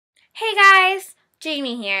Hey guys,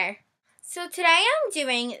 Jamie here. So today I'm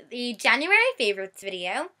doing the January favorites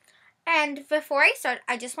video, and before I start,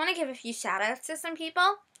 I just want to give a few shout outs to some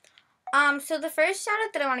people. So the first shout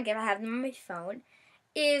out that I want to give, I have them on my phone,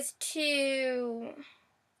 is to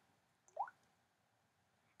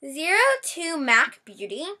 02 Mac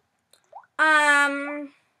Beauty. Yeah,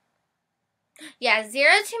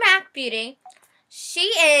 02 Mac Beauty. She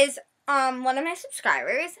is one of my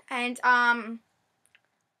subscribers, and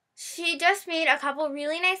she just made a couple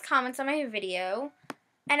really nice comments on my video,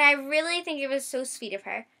 and I really think it was so sweet of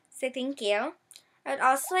her. So thank you. I would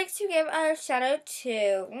also like to give a shout out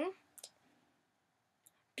to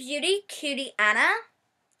Beauty Cutie Anna.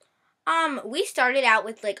 We started out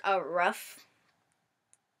with like a rough,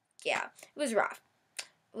 it was rough.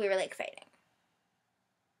 We were like fighting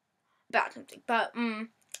about something, but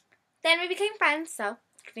then we became friends. So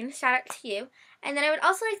giving a shout out to you, and then I would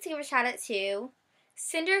also like to give a shout out to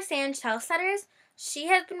Cinder Sand Shell Setters. She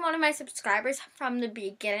has been one of my subscribers from the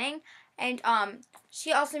beginning, and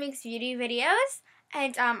she also makes beauty videos,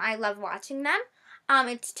 and I love watching them.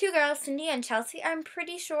 It's two girls, Cindy and Chelsea, I'm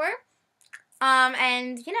pretty sure.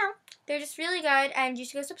 And you know, they're just really good, and you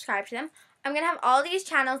should go subscribe to them. I'm gonna have all these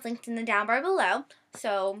channels linked in the down bar below,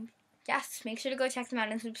 so yes, make sure to go check them out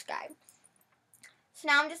and subscribe. So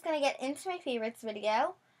now I'm just gonna get into my favorites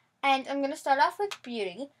video, and I'm gonna start off with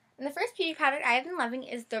beauty. And the first beauty product I have been loving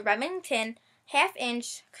is the Remington 1/2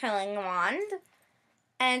 inch curling wand.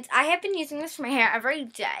 And I have been using this for my hair every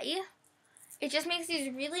day. It just makes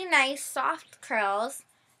these really nice soft curls.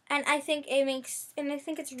 And I think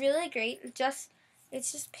it's really great.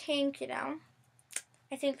 It's just pink, you know.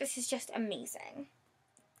 I think this is just amazing.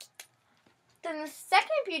 Then the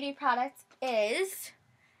second beauty product is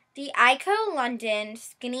the Ico London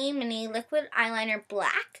Skinny Mini Liquid Eyeliner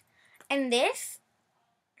Black. And this,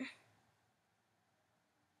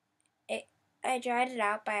 I dried it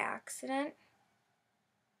out by accident.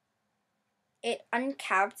 It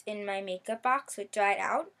uncapped in my makeup box, so it dried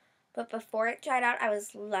out. But before it dried out, I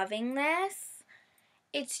was loving this.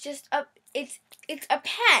 It's just it's a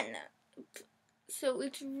pen. So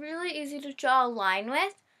it's really easy to draw a line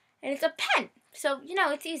with. And it's a pen. So, you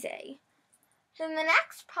know, it's easy. Then the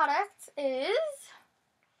next product is,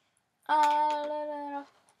 what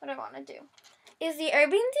do I want to do? Is the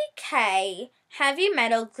Urban Decay Heavy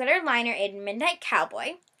Metal Glitter Liner in Midnight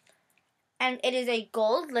Cowboy. And it is a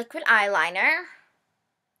gold liquid eyeliner.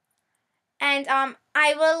 And I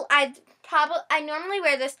normally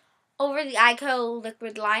wear this over the Ico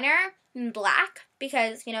liquid liner in black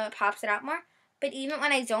because, you know, it pops it out more. But even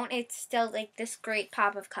when I don't, it's still like this great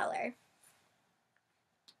pop of color.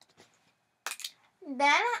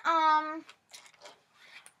 Then,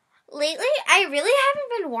 lately, I really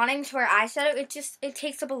haven't been wanting to wear eyeshadow. It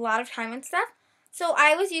takes up a lot of time and stuff. So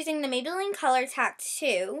I was using the Maybelline Color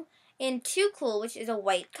Tattoo in Too Cool, which is a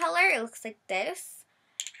white color. It looks like this.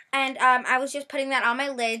 And I was just putting that on my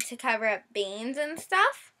lid to cover up veins and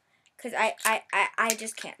stuff. Because I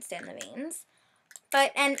just can't stand the veins.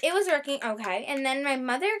 And it was working okay. And then my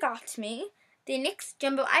mother got me the NYX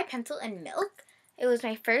Jumbo Eye Pencil in Milk. It was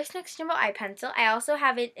my first NYX Jumbo Eye Pencil. I also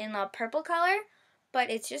have it in a purple color. But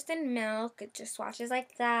it's just in milk. It just swatches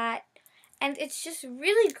like that. And it's just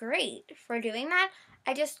really great for doing that.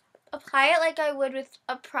 I just apply it like I would with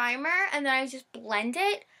a primer. And then I just blend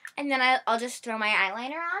it. And then I'll just throw my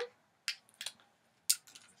eyeliner on.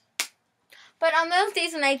 But on those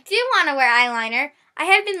days when I do want to wear eyeliner, I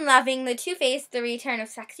have been loving the Too Faced The Return of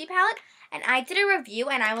Sexy palette. And I did a review,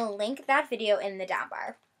 and I will link that video in the down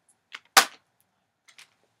bar.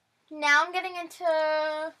 Now I'm getting into...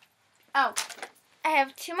 I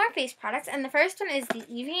have two more face products, and the first one is the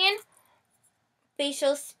Evian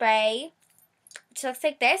Facial Spray, which looks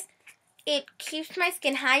like this. It keeps my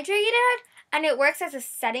skin hydrated, and it works as a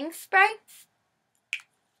setting spray.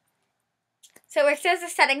 So it works as a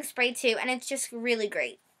setting spray, too, and it's just really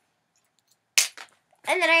great.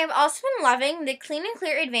 And then I have also been loving the Clean and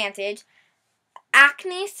Clear Advantage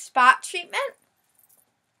Acne Spot Treatment.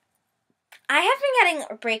 I have been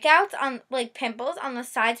getting breakouts on, like, pimples on the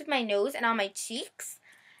sides of my nose and on my cheeks.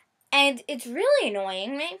 And it's really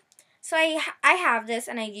annoying me. So I have this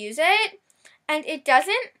and I use it. And it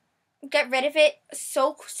doesn't get rid of it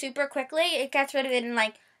so super quickly. It gets rid of it in,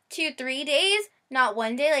 like, 2-3 days. Not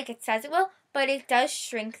one day like it says it will. But it does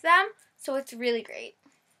shrink them. So it's really great.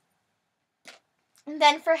 And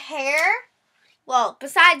then for hair, well,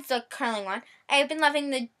 besides the curling one, I've been loving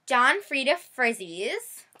the John Frieda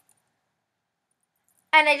Frizzies.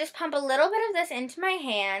 And I just pump a little bit of this into my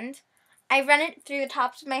hand. I run it through the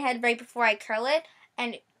tops of my head right before I curl it.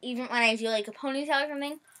 And even when I do like a ponytail or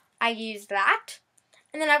something, I use that.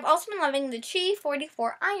 And then I've also been loving the Chi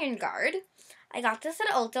 44 Iron Guard. I got this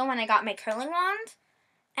at Ulta when I got my curling wand.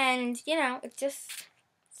 And, you know, it just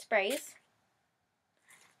sprays.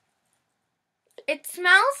 It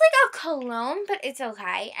smells like a cologne, but it's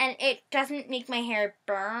okay. And it doesn't make my hair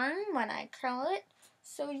burn when I curl it.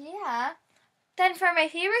 So, yeah. Then for my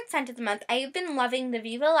favorite scent of the month, I've been loving the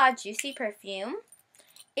Viva La Juicy perfume.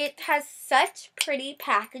 It has such pretty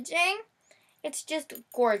packaging. It's just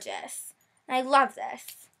gorgeous. And I love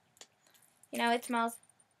this. You know, it just smells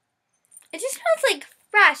like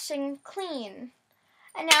fresh and clean.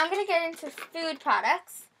 And now I'm going to get into food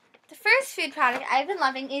products. The first food product I've been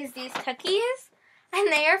loving is these cookies.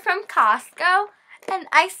 And they are from Costco. And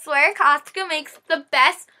I swear Costco makes the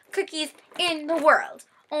best cookies in the world.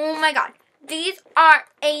 Oh my god. These are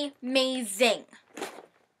amazing.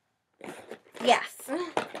 Yes. And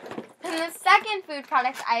the second food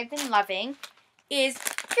product I've been loving is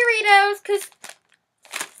Doritos. Because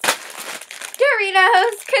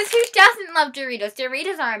who doesn't love Doritos?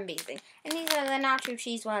 Doritos are amazing. And these are the nacho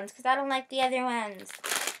cheese ones because I don't like the other ones.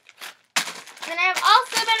 And I've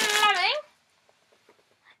also been loving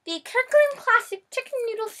the Kirkland Classic Chicken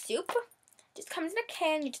Noodle Soup. It just comes in a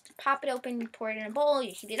can. You just pop it open, you pour it in a bowl,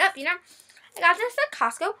 you heat it up, you know. I got this at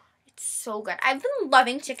Costco. It's so good. I've been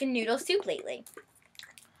loving chicken noodle soup lately.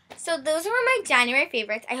 So those were my January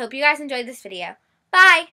favorites. I hope you guys enjoyed this video. Bye!